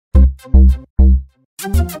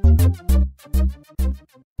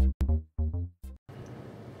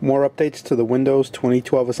More updates to the Windows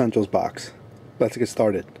 2012 Essentials box. Let's get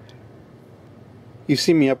started. You've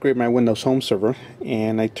seen me upgrade my Windows Home server,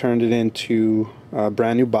 and I turned it into a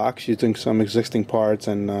brand new box using some existing parts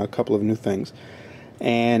and a couple of new things.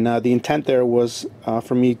 And the intent there was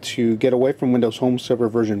for me to get away from Windows Home Server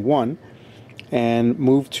version 1 and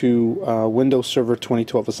move to Windows Server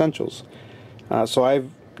 2012 Essentials. So I've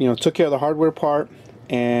took care of the hardware part,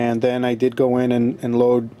 and then I did go in and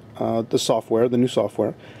load the software, the new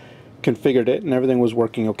software, configured it, and everything was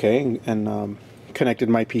working okay, and connected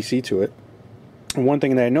my PC to it. And one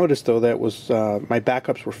thing that I noticed, though, that was my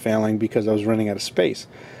backups were failing because I was running out of space.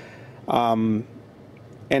 And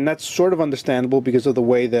that's sort of understandable because of the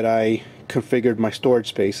way that I configured my storage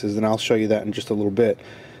spaces, and I'll show you that in just a little bit.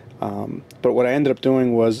 But what I ended up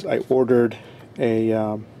doing was I ordered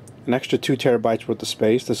an extra 2 terabytes worth of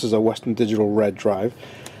space. This is a Western Digital Red drive.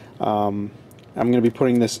 I'm going to be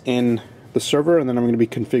putting this in the server, and then I'm going to be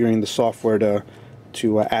configuring the software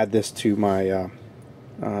to add this to my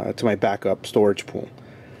backup storage pool.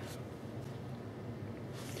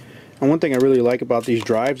 And one thing I really like about these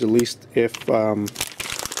drives, at least if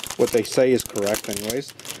what they say is correct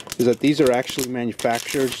anyways, is that these are actually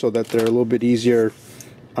manufactured so that they're a little bit easier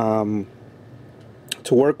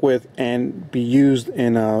to work with and be used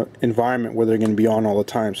in an environment where they're going to be on all the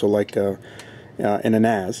time, so like in a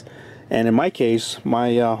NAS. And in my case,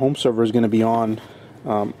 my home server is going to be on,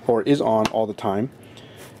 or is on all the time.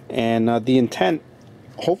 And the intent,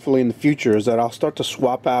 hopefully in the future, is that I'll start to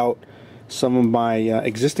swap out some of my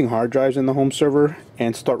existing hard drives in the home server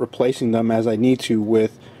and start replacing them as I need to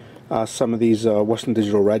with some of these Western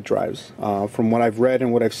Digital Red drives. From what I've read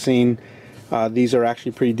and what I've seen, these are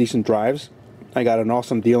actually pretty decent drives. I got an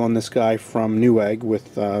awesome deal on this guy from Newegg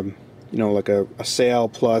with like a sale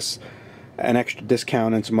plus an extra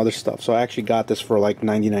discount and some other stuff. So I actually got this for like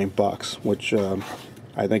 99 bucks, which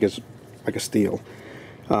I think is like a steal.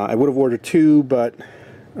 I would have ordered 2, but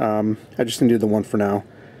I just needed the 1 for now.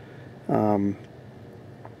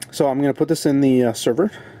 So I'm going to put this in the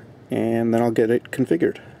server, and then I'll get it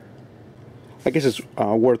configured. I guess it's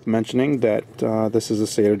worth mentioning that this is a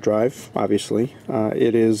SATA drive, obviously.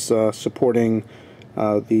 It is supporting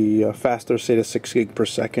the faster SATA 6 gig per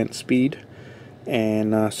second speed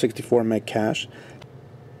and 64 meg cache.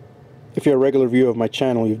 If you're a regular viewer of my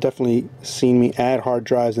channel, you've definitely seen me add hard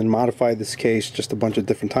drives and modify this case just a bunch of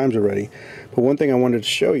different times already. But one thing I wanted to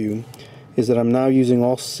show you is that I'm now using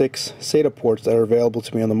all 6 SATA ports that are available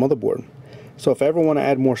to me on the motherboard. So if I ever want to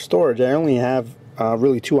add more storage, I only have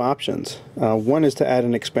really 2 options. One is to add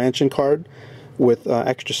an expansion card with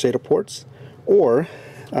extra SATA ports, or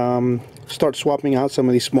start swapping out some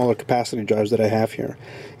of these smaller capacity drives that I have here.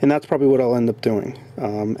 And that's probably what I'll end up doing.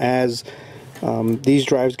 As these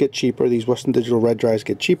drives get cheaper, these Western Digital Red drives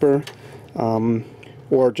get cheaper,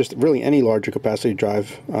 or just really any larger capacity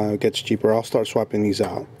drive gets cheaper, I'll start swapping these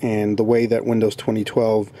out. And the way that Windows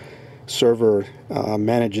 2012 server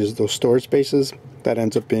manages those storage spaces, that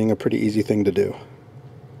ends up being a pretty easy thing to do.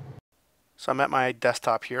 So I'm at my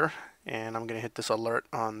desktop here, and I'm going to hit this alert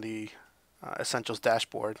on the Essentials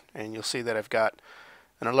dashboard, and you'll see that I've got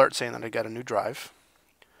an alert saying that I got a new drive.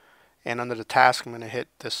 And under the task, I'm going to hit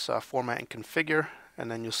this format and configure, and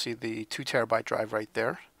then you'll see the 2 terabyte drive right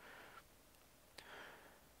there.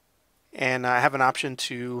 And I have an option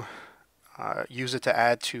to use it to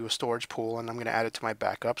add to a storage pool, and I'm going to add it to my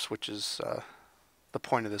backups, which is the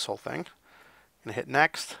point of this whole thing. I'm going to hit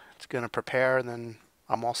next. It's going to prepare, and then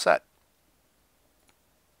I'm all set.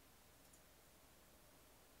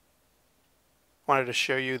 Wanted to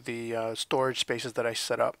show you the storage spaces that I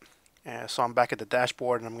set up. So I'm back at the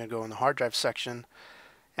dashboard, and I'm going to go in the hard drive section,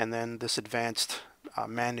 and then this advanced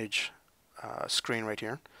manage screen right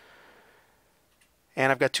here.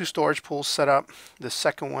 And I've got 2 storage pools set up. The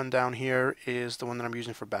second one down here is the one that I'm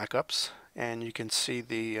using for backups, and you can see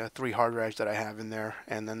the 3 hard drives that I have in there,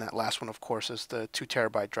 and then that last one, of course, is the 2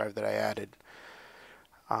 terabyte drive that I added.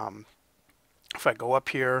 If I go up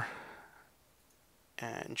here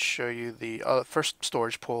and show you the first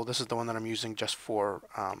storage pool, this is the one that I'm using just for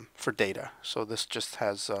data. So this just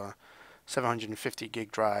has a 750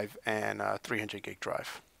 gig drive and a 300 gig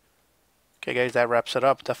drive. Okay guys, that wraps it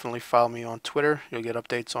up. Definitely follow me on Twitter. You'll get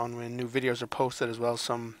updates on when new videos are posted, as well as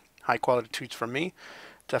some high quality tweets from me.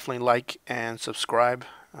 Definitely like and subscribe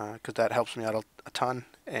because that helps me out a ton.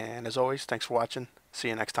 And as always, thanks for watching. See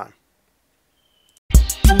you next time.